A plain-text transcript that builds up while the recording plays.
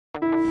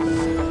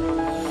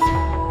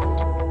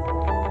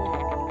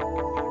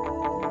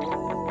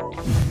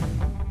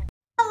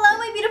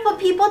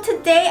So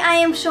today I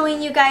am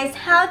showing you guys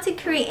how to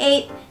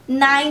create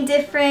 9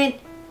 different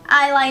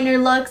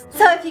eyeliner looks.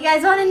 So if you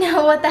guys want to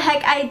know what the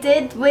heck I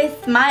did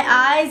with my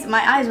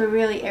eyes were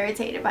really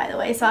irritated, by the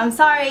way, so I'm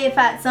sorry if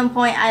at some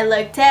point I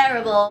look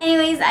terrible.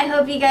 Anyways, I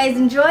hope you guys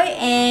enjoy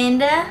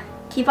and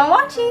keep on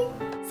watching.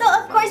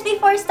 So of course,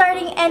 before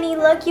starting any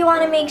look, you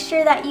want to make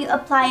sure that you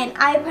apply an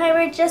eye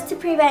primer just to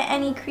prevent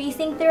any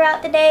creasing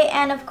throughout the day.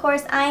 And of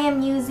course, I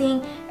am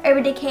using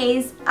Urban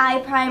Decay's eye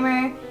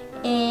primer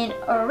in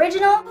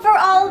Original. For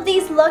all of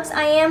these looks,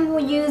 I am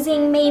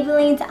using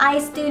Maybelline's Eye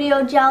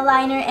Studio Gel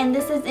Liner, and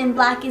this is in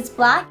Black is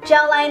Black.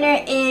 Gel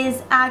liner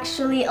is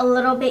actually a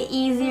little bit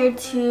easier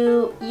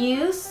to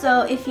use,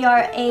 so if you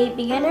are a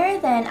beginner,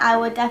 then I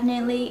would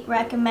definitely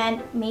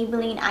recommend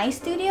Maybelline Eye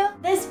Studio.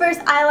 This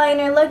first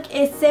eyeliner look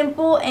is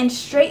simple and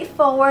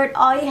straightforward.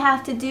 All you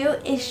have to do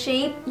is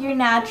shape your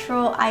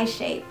natural eye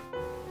shape.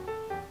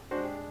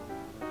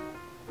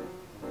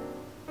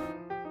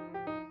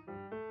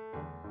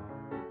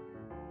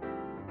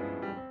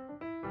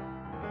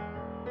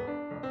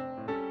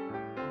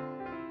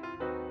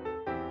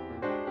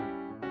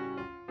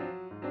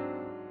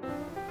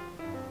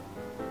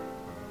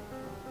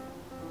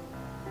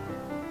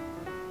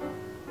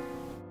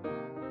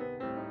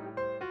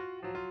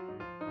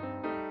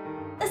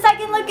 The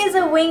second look is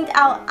a winged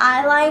out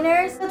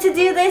eyeliner. So to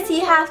do this,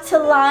 you have to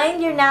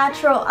line your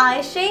natural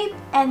eye shape,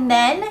 and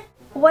then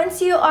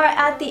once you are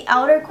at the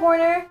outer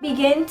corner,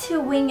 begin to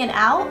wing it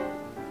out.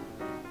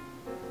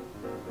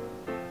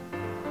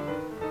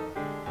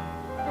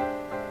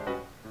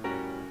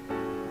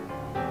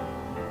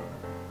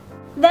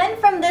 Then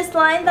from this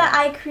line that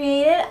I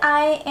created,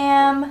 I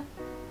am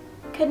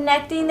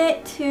connecting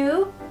it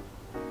to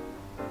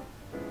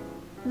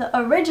the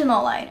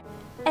original line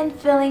and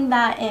filling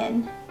that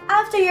in.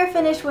 After you're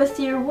finished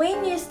with your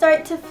wing, you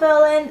start to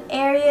fill in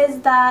areas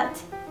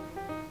that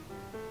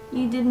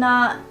you did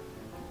not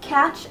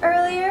catch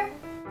earlier.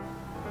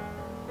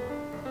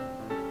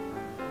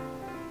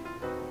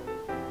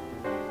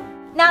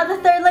 Now the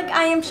third look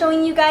I am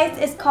showing you guys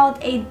is called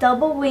a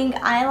double wing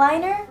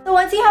eyeliner. So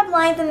once you have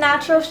lined the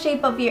natural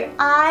shape of your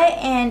eye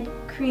and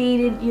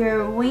created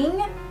your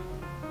wing,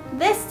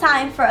 this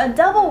time for a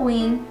double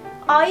wing,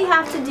 all you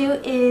have to do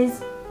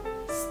is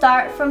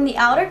start from the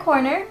outer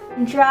corner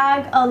and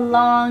drag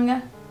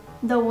along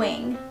the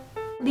wing,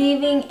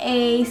 leaving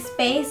a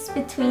space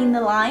between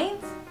the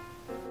lines.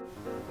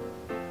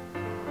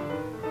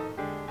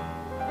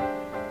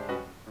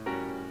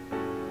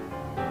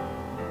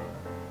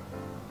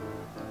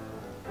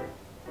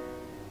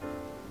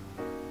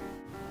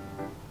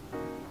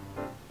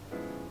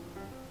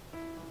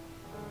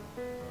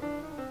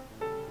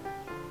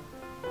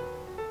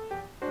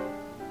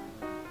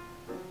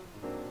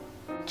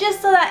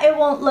 Just so that it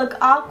won't look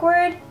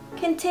awkward,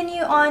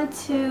 continue on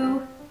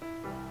to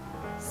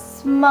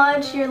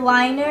smudge your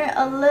liner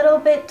a little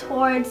bit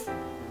towards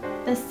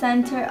the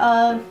center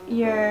of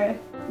your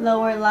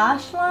lower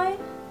lash line.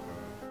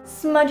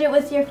 Smudge it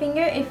with your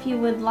finger if you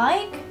would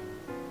like.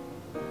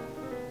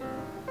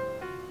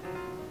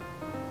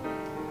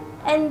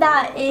 And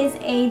that is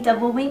a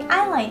double wing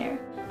eyeliner.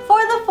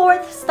 For the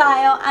fourth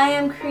style, I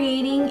am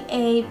creating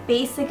a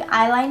basic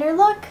eyeliner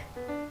look.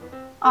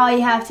 All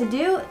you have to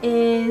do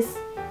is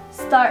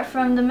start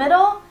from the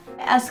middle,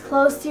 as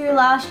close to your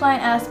lash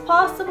line as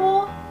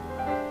possible.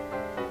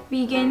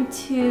 Begin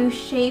to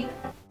shape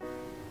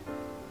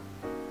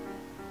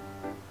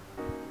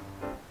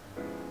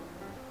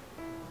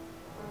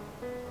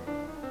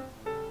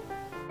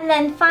and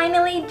then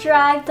finally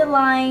drag the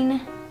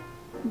line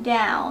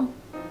down.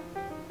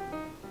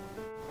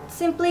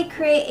 Simply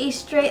create a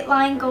straight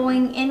line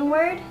going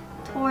inward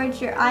towards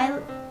your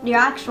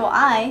actual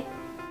eye.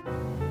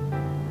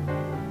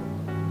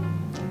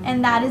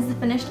 And that is the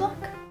finished look.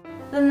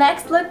 The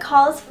next look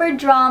calls for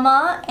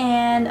drama,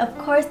 and of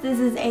course this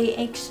is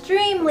an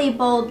extremely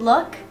bold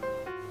look.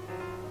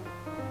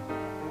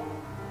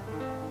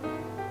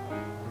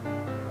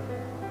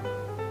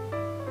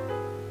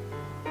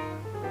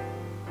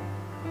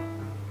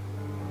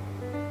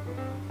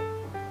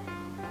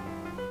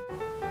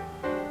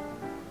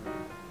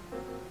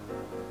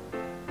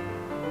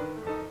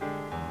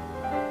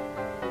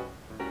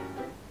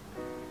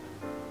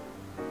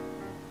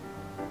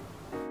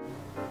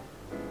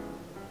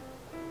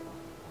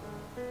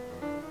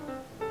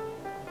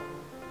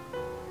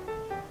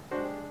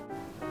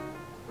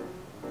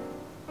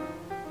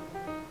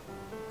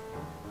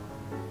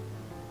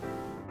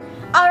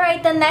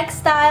 Alright, the next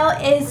style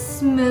is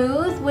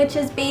smooth, which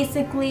is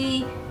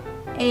basically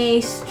a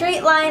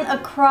straight line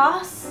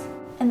across,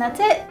 and that's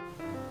it.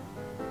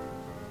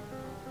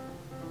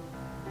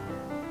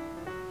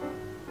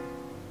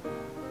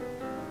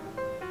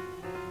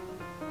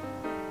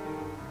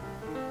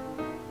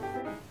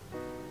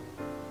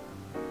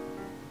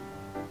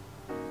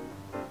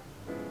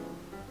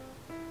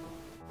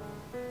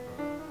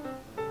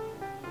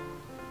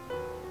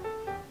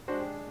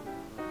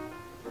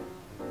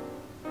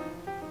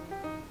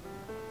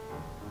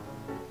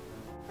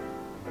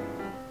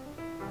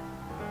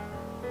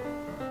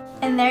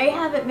 And there you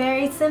have it,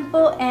 very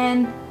simple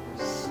and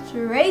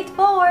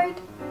straightforward.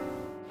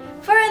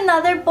 For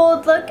another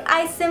bold look,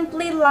 I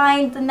simply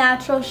lined the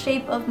natural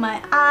shape of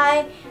my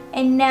eye,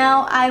 and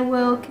now I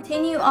will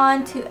continue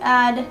on to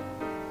add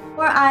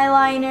more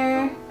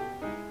eyeliner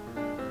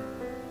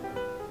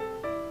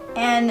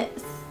and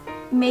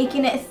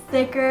making it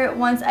thicker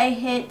once I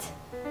hit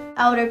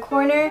outer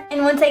corner.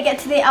 And once I get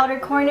to the outer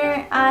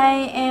corner,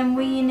 I am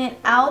winging it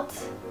out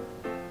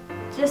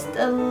just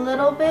a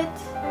little bit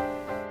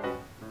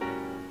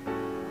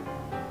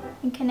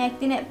and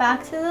connecting it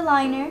back to the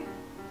liner.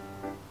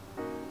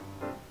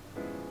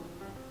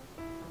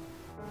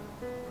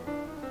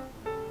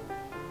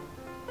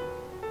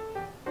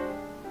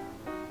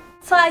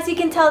 So as you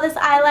can tell, this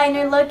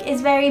eyeliner look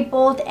is very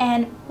bold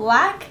and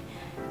black,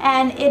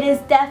 and it is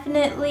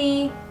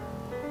definitely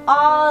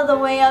all the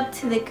way up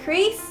to the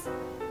crease,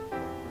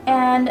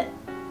 and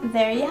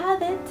there you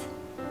have it.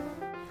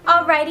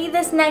 Alrighty,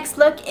 this next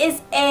look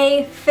is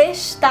a fish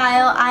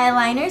style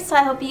eyeliner, so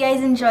I hope you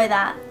guys enjoy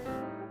that.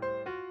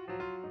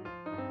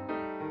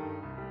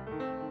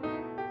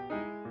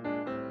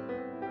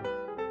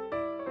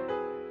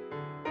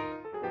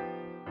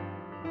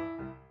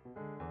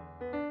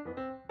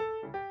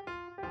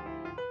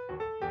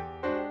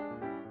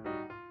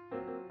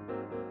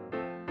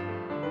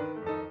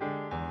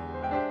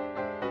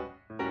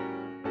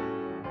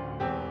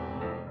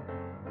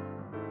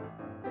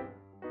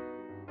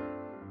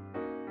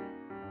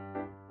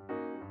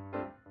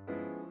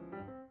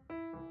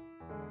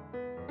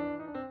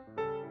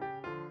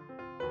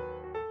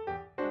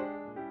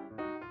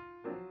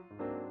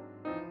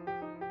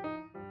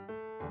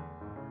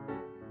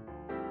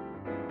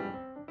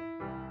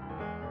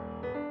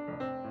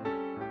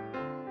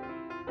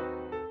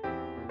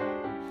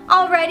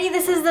 Alrighty,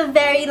 this is the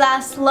very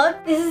last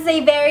look. This is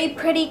a very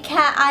pretty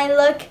cat eye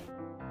look.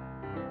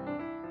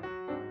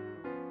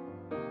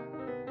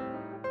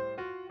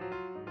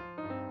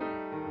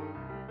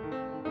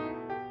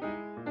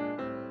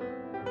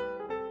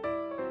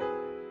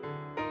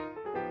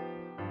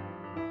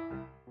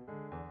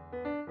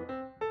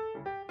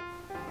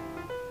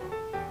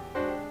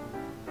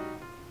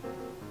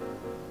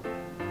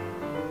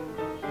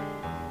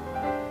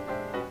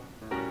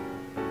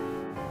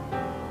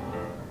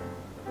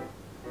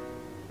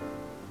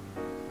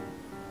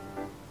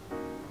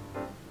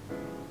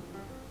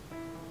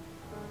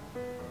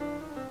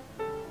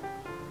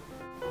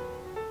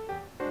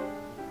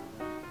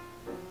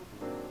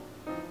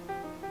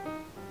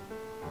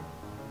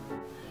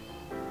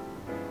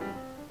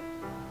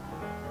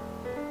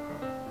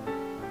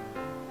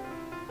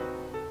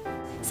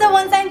 So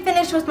once I'm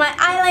finished with my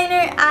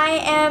eyeliner,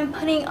 I am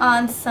putting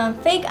on some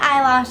fake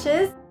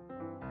eyelashes.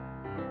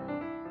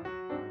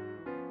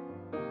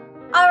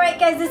 Alright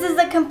guys, this is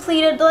the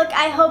completed look.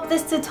 I hope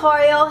this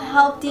tutorial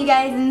helped you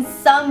guys in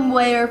some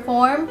way or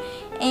form.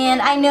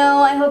 And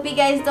I hope you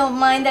guys don't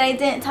mind that I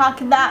didn't talk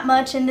that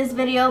much in this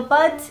video,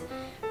 but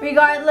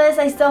regardless,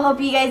 I still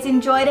hope you guys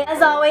enjoyed it.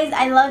 As always,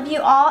 I love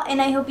you all,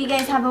 and I hope you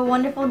guys have a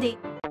wonderful day.